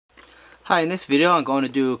Hi, in this video I'm going to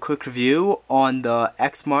do a quick review on the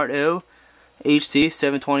xmartO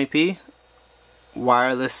WVS1044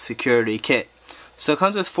 wireless security kit. So it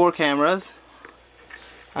comes with 4 cameras.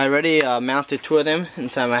 I already mounted 2 of them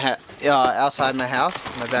inside my outside my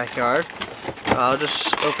house, my backyard. I'll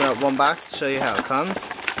just open up one box to show you how it comes.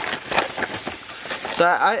 So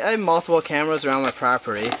I have multiple cameras around my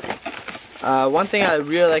property. One thing I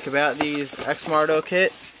really like about these xmartO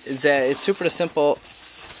kit is that it's super simple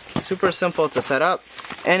to set up,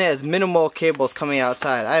 and it has minimal cables coming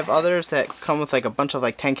outside. I have others that come with like a bunch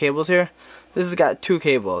of 10 cables here. This has got 2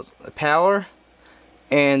 cables, the power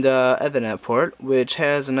and Ethernet port, which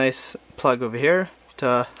has a nice plug over here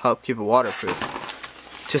to help keep it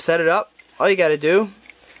waterproof. To set it up, all you gotta do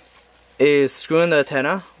is screw in the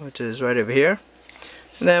antenna, which is right over here,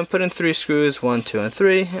 and then put in 3 screws, 1, 2, and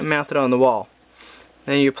 3, and mount it on the wall.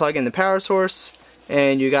 Then you plug in the power source,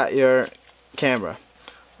 and you got your camera.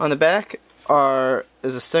 On the back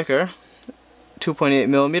is a sticker,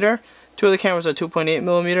 2.8mm. 2 of the cameras are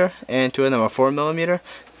 2.8mm, and 2 of them are 4mm.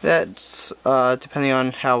 That's depending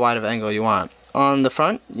on how wide of angle you want. On the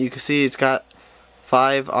front, you can see it's got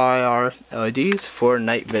 5 IR LEDs for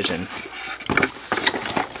night vision.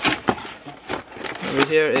 Over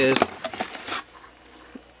here is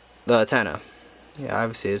the antenna. Yeah,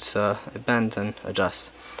 obviously it bends and adjusts.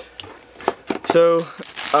 So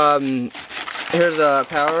here's the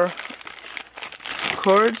power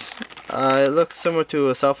cords. It looks similar to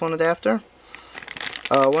a cell phone adapter.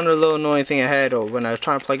 One little annoying thing I had when I was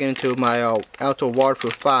trying to plug it into my outdoor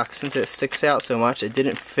waterproof box, since it sticks out so much, it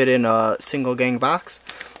didn't fit in a single gang box.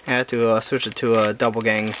 I had to switch it to a double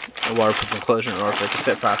gang waterproof enclosure in order for it to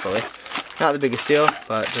fit properly. Not the biggest deal,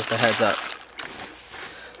 but just a heads up.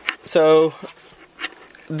 So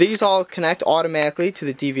these all connect automatically to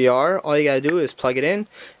the DVR. All you gotta do is plug it in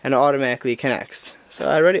and it automatically connects. So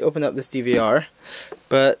I already opened up this DVR,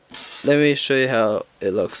 but let me show you how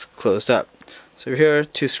it looks closed up. So here are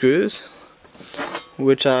 2 screws,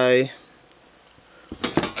 which I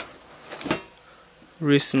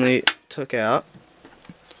recently took out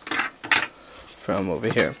from over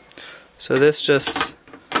here. So this just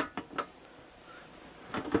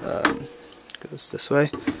goes this way.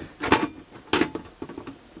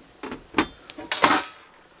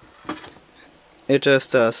 It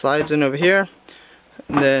just slides in over here,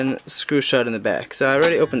 and then screws shut in the back. So I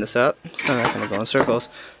already opened this up, so I'm not going to go in circles.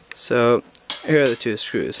 So here are the 2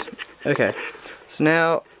 screws. Okay, so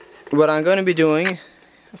now what I'm going to be doing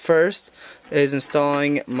first is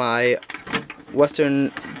installing my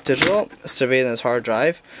Western Digital surveillance hard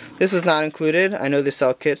drive. This is not included. I know they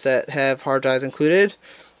sell kits that have hard drives included.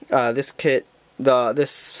 This kit,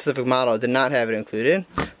 this specific model, did not have it included.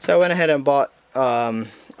 So I went ahead and bought a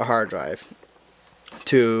hard drive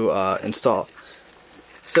to install.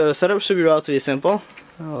 So the setup should be relatively simple.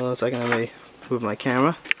 Hold on a second, let me move my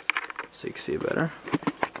camera so you can see it better.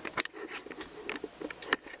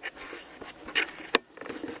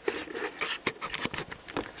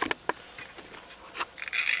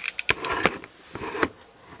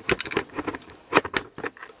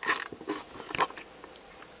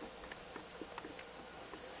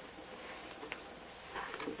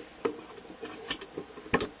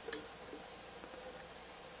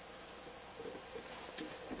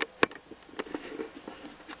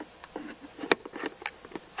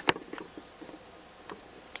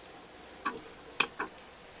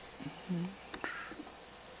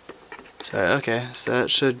 Okay, so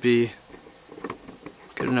that should be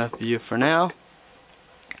good enough view for now.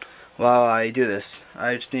 While I do this,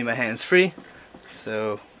 I just need my hands free,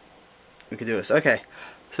 so we can do this. Okay,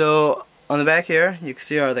 so on the back here, you can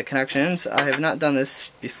see are the connections. I have not done this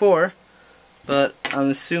before, but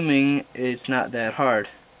I'm assuming it's not that hard.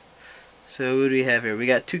 So what do we have here? We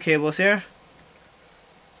got 2 cables here.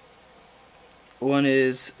 One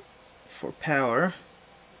is for power.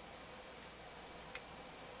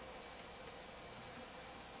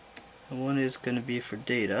 And one is going to be for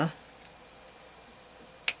data.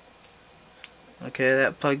 Okay,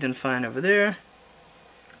 that plugged in fine over there.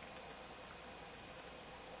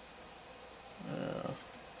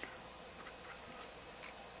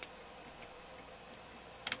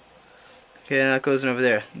 Okay, and that goes in over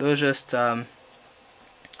there. Those just plug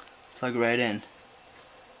right in.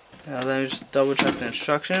 Now let me just double check the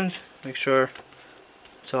instructions, make sure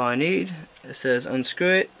that's all I need. It says unscrew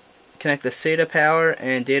it, connect the SATA power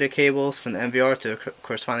and data cables from the NVR to the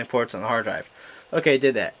corresponding ports on the hard drive. Okay,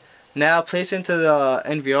 did that. Now place into the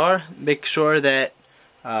NVR, make sure that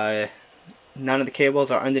none of the cables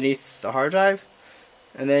are underneath the hard drive,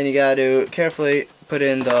 and then you got to carefully put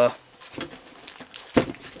in the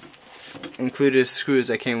included screws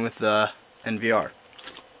that came with the NVR.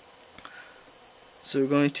 So we're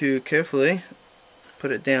going to carefully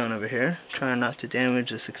put it down over here, trying not to damage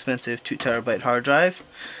this expensive 2TB hard drive.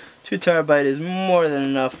 2TB is more than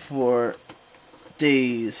enough for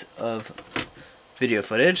days of video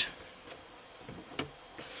footage.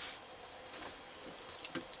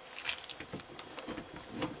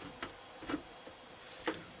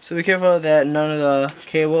 So be careful that none of the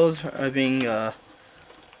cables are being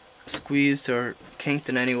squeezed or kinked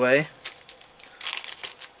in any way.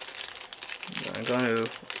 I'm going to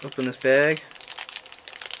open this bag,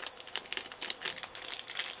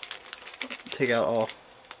 take out all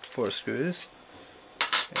 4 screws,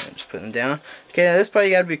 and just put them down. Okay, now this part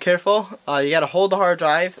you gotta be careful. You gotta hold the hard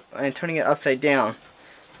drive and turning it upside down.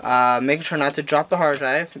 Making sure not to drop the hard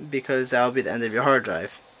drive, because that will be the end of your hard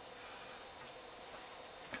drive.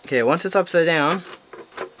 Okay, once it's upside down,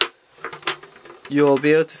 you'll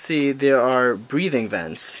be able to see there are breathing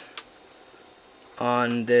vents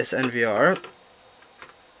on this NVR,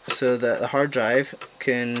 so that the hard drive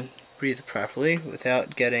can breathe properly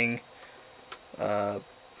without getting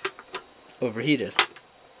overheated.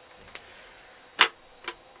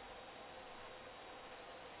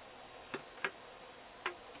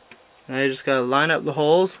 Now you just gotta line up the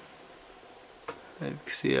holes. You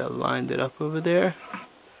can see I lined it up over there.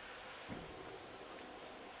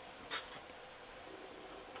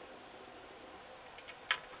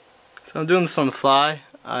 So I'm doing this on the fly.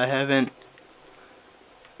 I haven't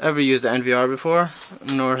ever used an NVR before,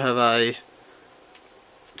 nor have I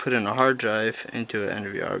put in a hard drive into an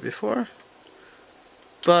NVR before.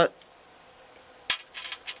 But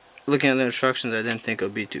looking at the instructions, I didn't think it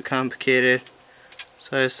would be too complicated.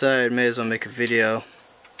 So I decided I may as well make a video,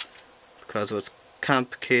 because what's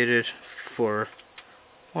complicated for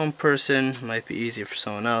one person might be easy for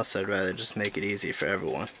someone else. I'd rather just make it easy for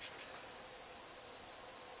everyone.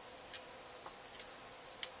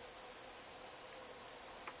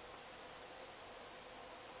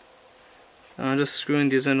 I'm just screwing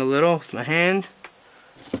these in a little with my hand.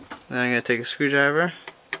 Then I'm going to take a screwdriver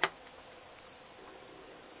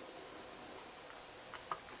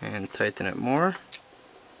and tighten it more.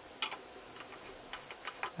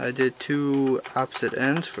 I did 2 opposite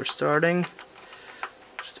ends for starting,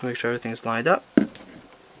 just to make sure everything's lined up.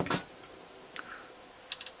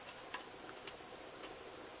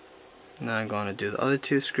 Now I'm going to do the other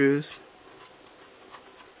 2 screws.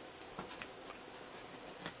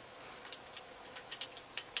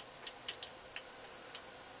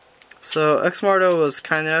 So xmartO was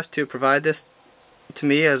kind enough to provide this to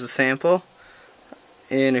me as a sample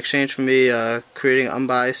in exchange for me creating an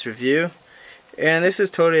unbiased review. And this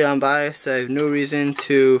is totally unbiased. I have no reason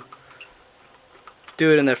to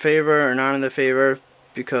do it in their favor or not in their favor,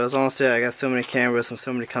 because honestly I got so many cameras and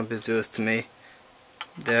so many companies do this to me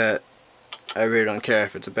that I really don't care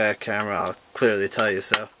if it's a bad camera. I'll clearly tell you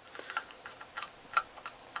so.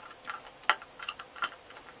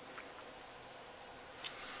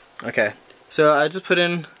 Okay, so I just put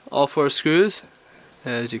in all 4 screws,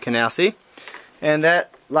 as you can now see, and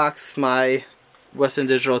that locks my Western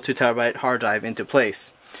Digital 2TB hard drive into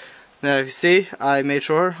place. Now if you see, I made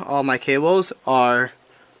sure all my cables are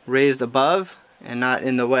raised above and not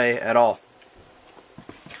in the way at all.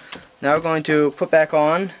 Now we're going to put back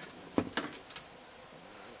on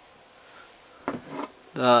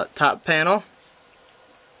the top panel.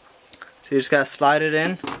 So you just gotta slide it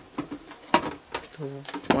in to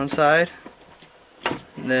one side,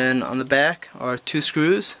 and then on the back are 2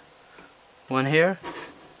 screws, one here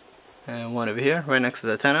and one over here, right next to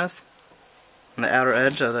the antennas, on the outer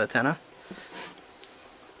edge of the antenna.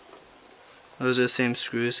 Those are the same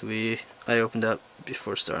screws I opened up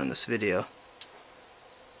before starting this video.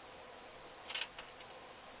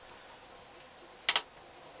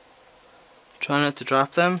 Try not to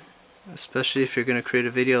drop them, especially if you're going to create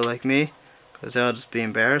a video like me, because that'll just be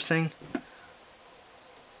embarrassing.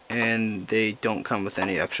 And they don't come with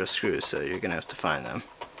any extra screws, so you're going to have to find them.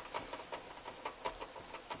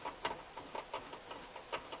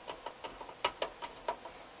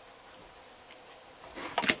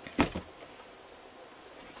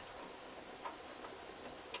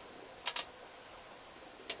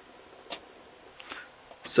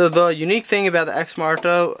 So the unique thing about the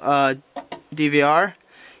xmartO DVR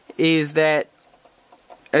is that,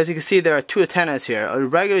 as you can see, there are 2 antennas here. A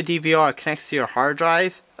regular DVR connects to your hard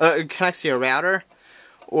drive, connects to your router,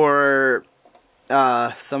 or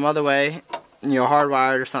some other way,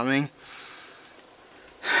 hardwired or something.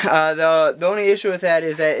 The only issue with that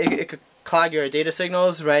is that it could clog your data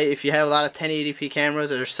signals, right? If you have a lot of 1080p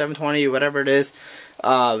cameras or 720, whatever it is,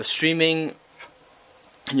 streaming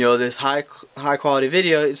this high quality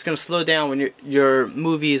video, it's going to slow down when your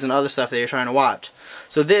movies and other stuff that you're trying to watch.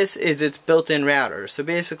 So this is its built-in router. So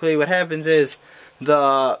basically what happens is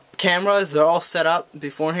the cameras, they're all set up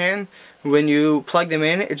beforehand. When you plug them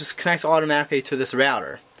in, it just connects automatically to this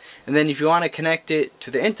router. And then if you want to connect it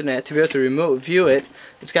to the internet to be able to remote view it,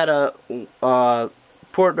 it's got a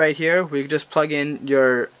port right here where you can just plug in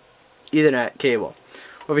your Ethernet cable.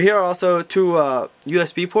 Over here are also two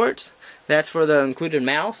USB ports. That's for the included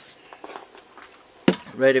mouse.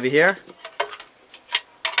 Right over here.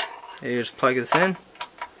 You just plug this in.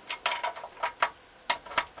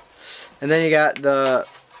 And then you got the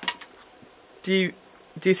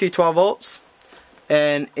DC 12 volts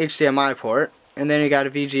and HDMI port. And then you got a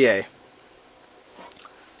VGA.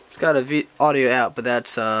 It's got a audio out, but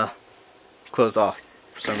that's closed off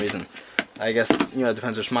for some reason. I guess, you know, it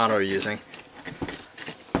depends which model you're using.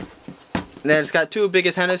 And then it's got two big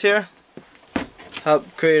antennas here, help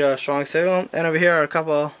create a strong signal. And over here are a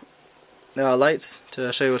couple lights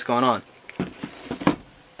to show you what's going on.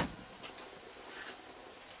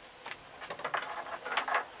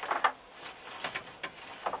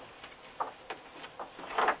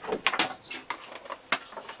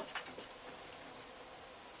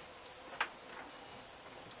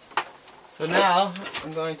 So now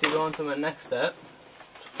I'm going to go on to my next step.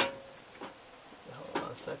 Hold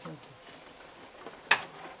on a second.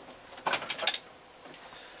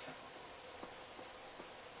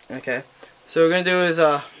 Okay, so what we're going to do is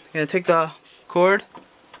going to take the cord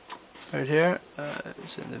right here.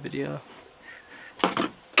 It's in the video.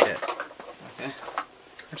 Yeah. Okay.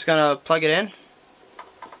 I'm just going to plug it in.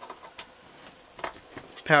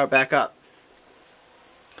 Power it back up.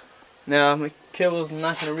 Now my cable's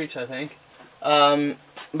not going to reach, I think.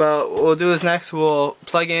 But what we'll do is next we'll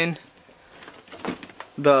plug in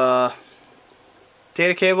the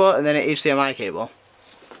data cable and then an HDMI cable.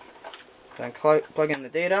 Then plug in the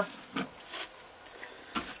data.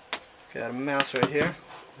 Got a mouse right here.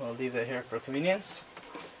 I'll leave that here for convenience.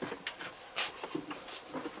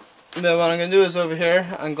 And then what I'm going to do is over here,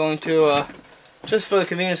 I'm going to, just for the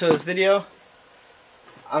convenience of this video,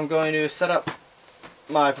 I'm going to set up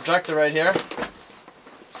my projector right here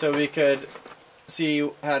so we could see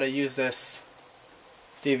how to use this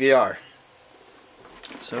DVR.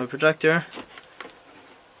 So projector,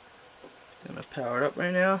 I'm going to power it up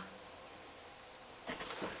right now.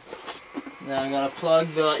 Now I'm going to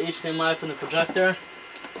plug the HDMI from the projector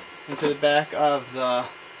into the back of the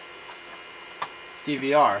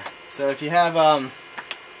DVR. So if you have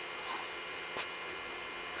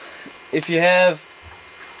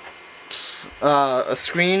a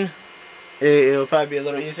screen, it'll probably be a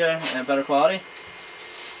little easier and better quality.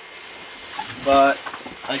 But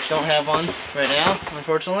I don't have one right now,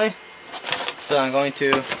 unfortunately. So I'm going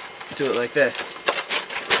to do it like this.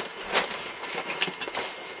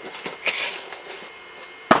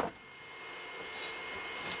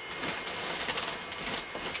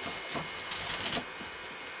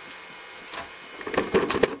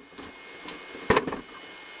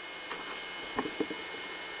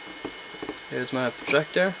 Here's my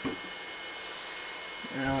projector.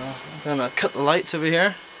 Now I'm gonna cut the lights over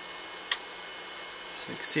here so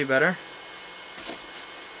you can see better.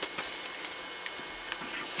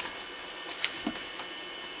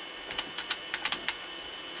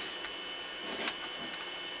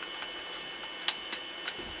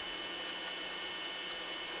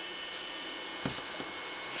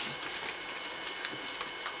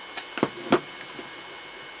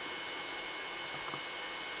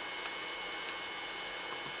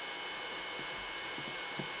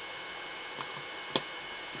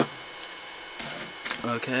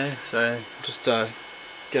 Okay, sorry, just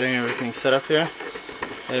getting everything set up here.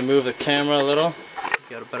 And move the camera a little so you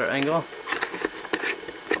get a better angle.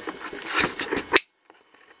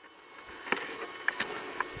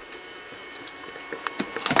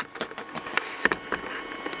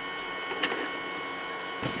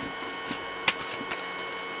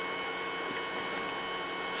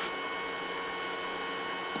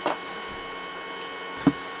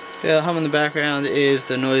 Yeah, the hum in the background is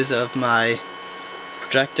the noise of my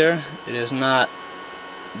projector. It is not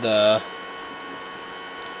the...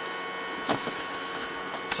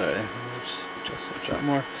 Sorry, just a drop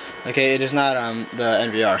more. Okay, it is not the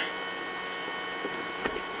NVR.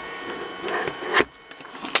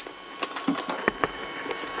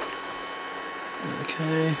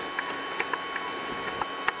 Okay.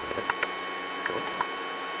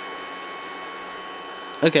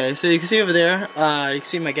 Okay, so you can see over there, you can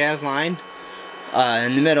see my gas line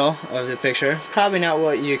in the middle of the picture. Probably not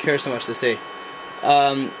what you care so much to see.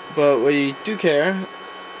 But what you do care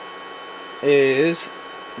is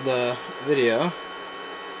the video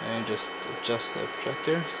and just adjust the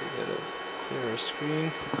projector so you get a clearer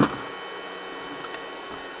screen.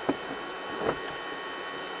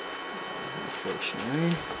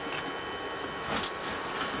 Unfortunately.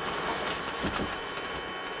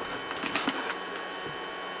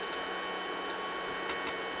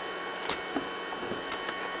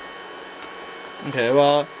 Okay,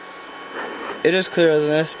 well, it is clearer than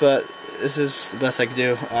this, but this is the best I can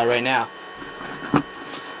do right now.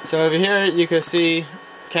 So over here you can see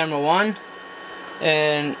camera 1,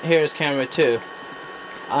 and here's camera 2.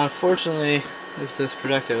 Unfortunately, with this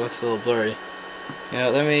projector, it looks a little blurry.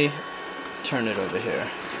 Let me turn it over here.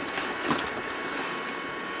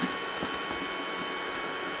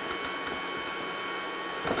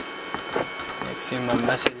 You can see my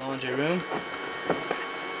messy laundry room.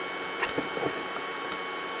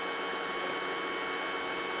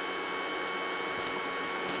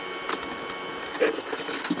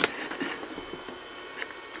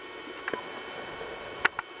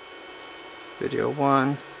 Video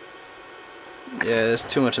 1. Yeah, there's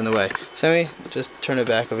too much in the way. So let me just turn it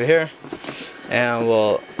back over here, and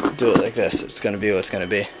we'll do it like this. It's going to be what it's going to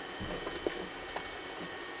be.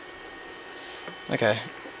 Okay.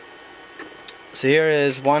 So here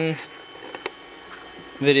is one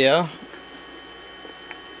video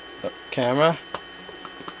camera.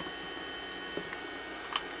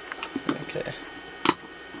 Okay.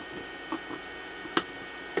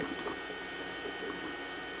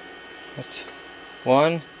 That's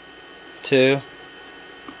 1, 2,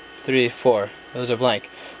 3, 4. Those are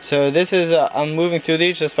blank. So this is I'm moving through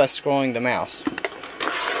these just by scrolling the mouse.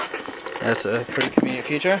 That's a pretty convenient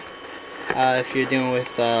feature. If you're dealing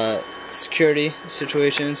with security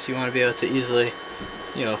situations, you want to be able to easily,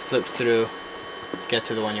 flip through, get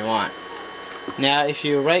to the one you want. Now, if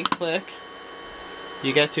you right click,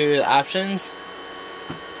 you get to the options.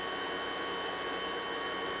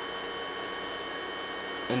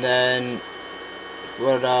 And then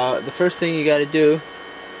the first thing you gotta do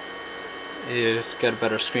is get a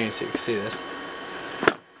better screen so you can see this.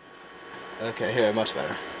 Okay, here, much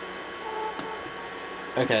better.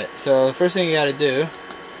 Okay, so the first thing you gotta do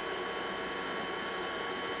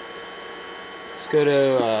is go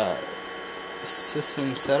to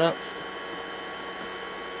system setup.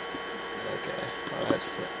 Okay, well,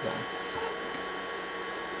 that's done.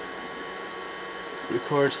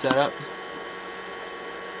 Record setup.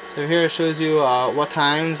 So here it shows you what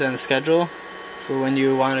times and the schedule for when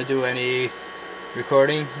you want to do any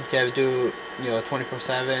recording. You can do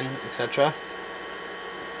 24/7, etc.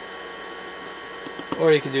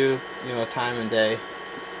 Or you can do time and day,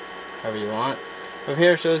 however you want. Over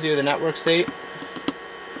here it shows you the network state,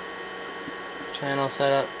 channel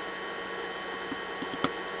setup,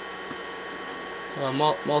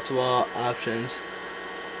 multiple options.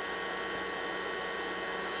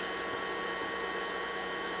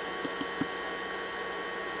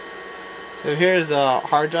 So here's the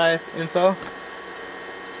hard drive info.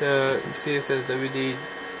 So you see it says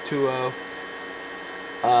WD20.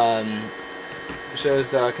 It shows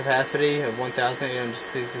the capacity of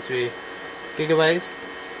 1,863 gigabytes,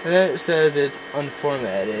 and then it says it's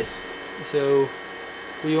unformatted. So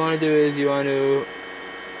what you want to do is you want to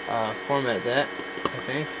format that, I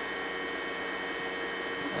think,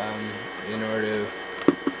 in order to,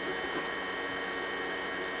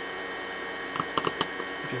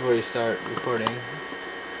 before you start recording,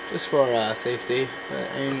 just for safety.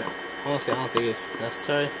 But I mean, honestly, I don't think it's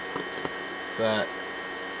necessary, but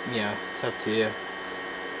it's up to you.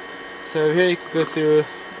 So here you can go through a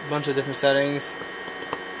bunch of different settings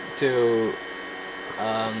to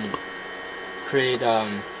create.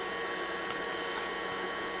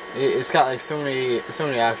 It's got like so many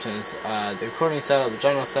options. The recording setup, the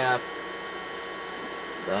general setup,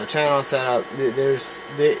 the channel setup. It's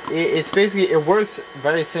basically, it works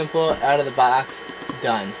very simple, out of the box,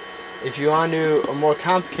 done. If you want to do a more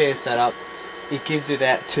complicated setup, it gives you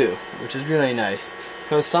that too, which is really nice.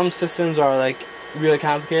 Because some systems are like really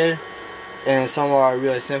complicated, and some are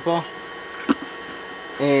really simple,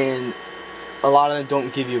 and a lot of them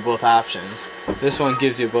don't give you both options. This one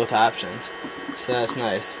gives you both options, so that's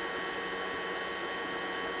nice.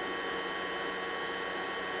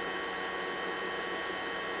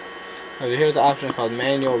 Over here's an option called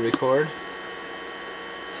manual record,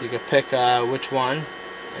 so you can pick which one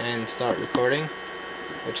and start recording,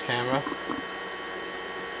 which camera.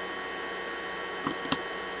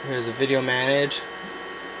 Here's a video manage.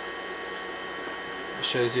 It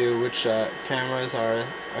shows you which cameras are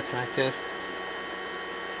connected.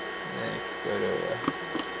 And then you can go to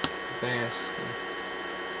advanced and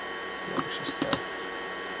do extra stuff.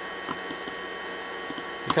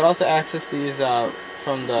 You can also access these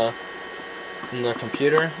from the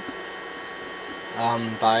computer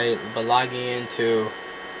by logging into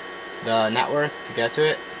the network to get to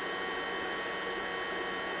it.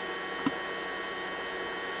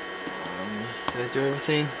 Did I do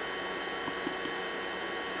everything?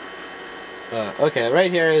 Okay, right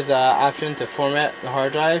here is option to format the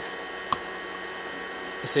hard drive.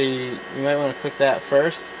 So you might want to click that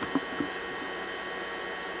first.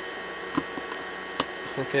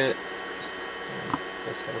 Click it.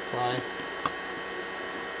 Let's hit apply.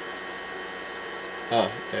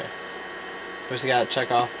 Oh, okay. First you gotta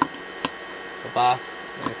check off the box,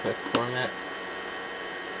 and click format.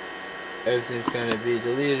 Everything's gonna be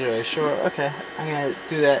deleted or short. Okay, I'm gonna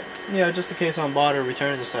do that, you know, just in case I'm bothered or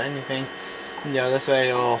return this or anything. You know, this way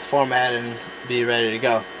it'll format and be ready to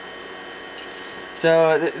go.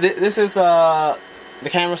 So this is the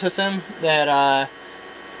camera system that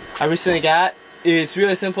I recently got. It's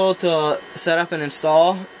really simple to set up and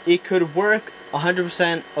install. It could work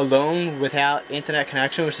 100% alone without internet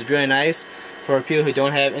connection, which is really nice for people who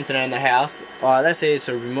don't have internet in their house. Let's say it's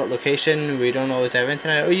a remote location where you don't always have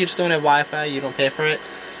internet, or you just don't have Wi-Fi, you don't pay for it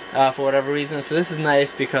for whatever reason. So this is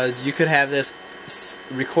nice because you could have this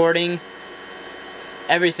recording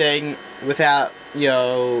everything without, you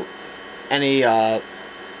know, any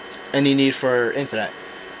need for internet.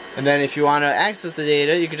 And then if you want to access the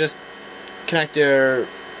data, you could just connect your,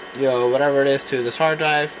 you know, whatever it is to this hard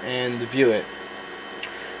drive and view it.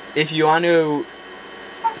 If you want to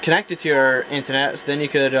connect it to your internet, so then you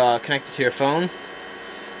could connect it to your phone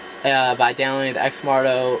by downloading the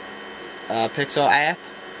xmartO Pixel app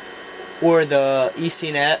or the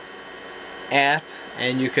ECnet app,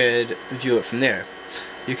 and you could view it from there.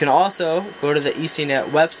 You can also go to the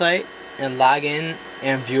ECnet website and log in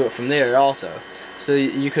and view it from there also. So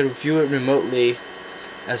you could view it remotely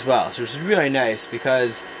as well, so it's really nice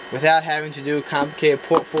because without having to do complicated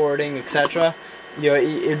port forwarding, etc., you know,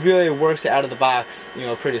 it really works out of the box, you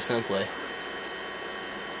know, pretty simply.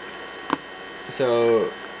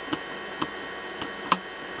 So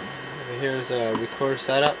here's a record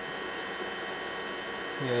setup.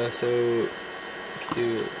 Yeah, so you could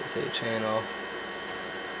do, say, channel.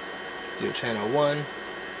 You could do channel 1.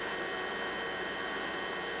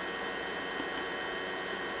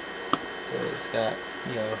 So it's got,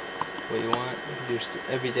 you know, what you want. You can do just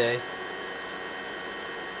every day.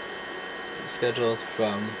 It's scheduled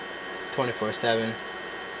from 24/7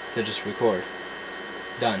 to just record.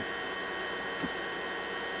 Done.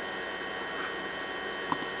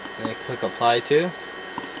 And you click apply to,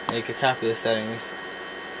 and you can copy the settings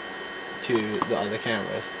to the other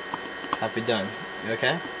cameras. Copy, done.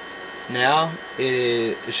 Okay? Now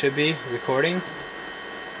it should be recording.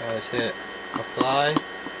 Let's hit apply.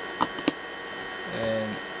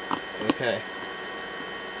 And okay.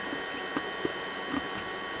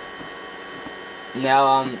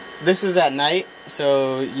 Now this is at night,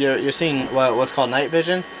 so you're seeing what's called night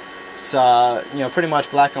vision. It's you know, pretty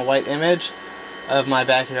much black and white image of my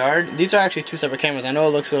backyard. These are actually two separate cameras. I know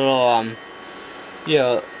it looks a little you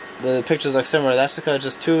know, the pictures look similar. That's because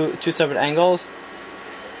just two separate angles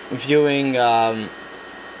viewing you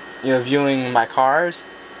know, viewing my cars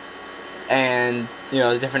and, you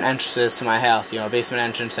know, the different entrances to my house. You know, basement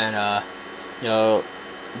entrance and you know,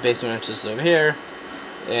 basement entrance over here,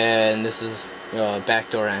 and this is, you know, back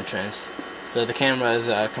door entrance. So the cameras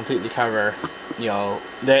completely cover, you know,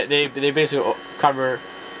 they basically cover.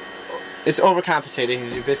 It's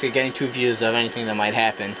overcompensating. You're basically getting two views of anything that might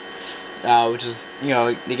happen, which is, you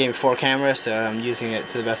know, they gave me 4 cameras, so I'm using it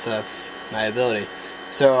to the best of my ability.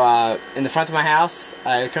 So in the front of my house,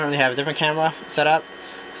 I currently have a different camera set up.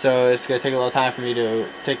 So it's going to take a little time for me to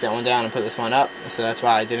take that one down and put this one up. So that's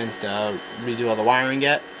why I didn't redo all the wiring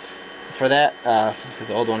yet for that, because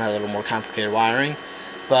the old one had a little more complicated wiring.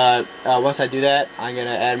 But once I do that, I'm going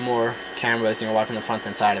to add more cameras, you know, watching the front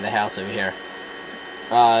and side of the house over here.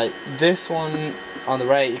 This one on the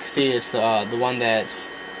right, you can see it's the one that's,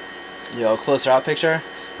 you know, closer out picture,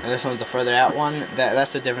 and this one's a further out one.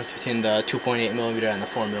 That's the difference between the 2.8mm and the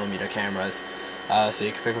 4mm cameras. So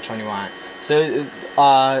you can pick which one you want. So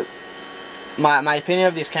my opinion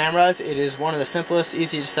of these cameras, it is one of the simplest,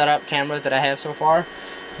 easy to set up cameras that I have so far.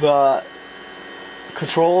 The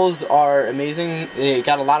controls are amazing. It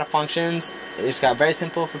got a lot of functions. It's got very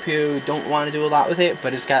simple for people who don't want to do a lot with it,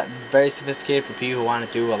 but it's got very sophisticated for people who want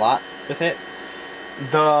to do a lot with it.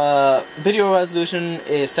 The video resolution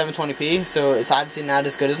is 720p, so it's obviously not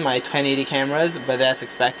as good as my 1080 cameras, but that's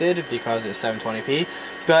expected because it's 720p.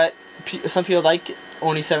 But some people like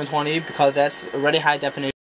only 720 because that's already high definition.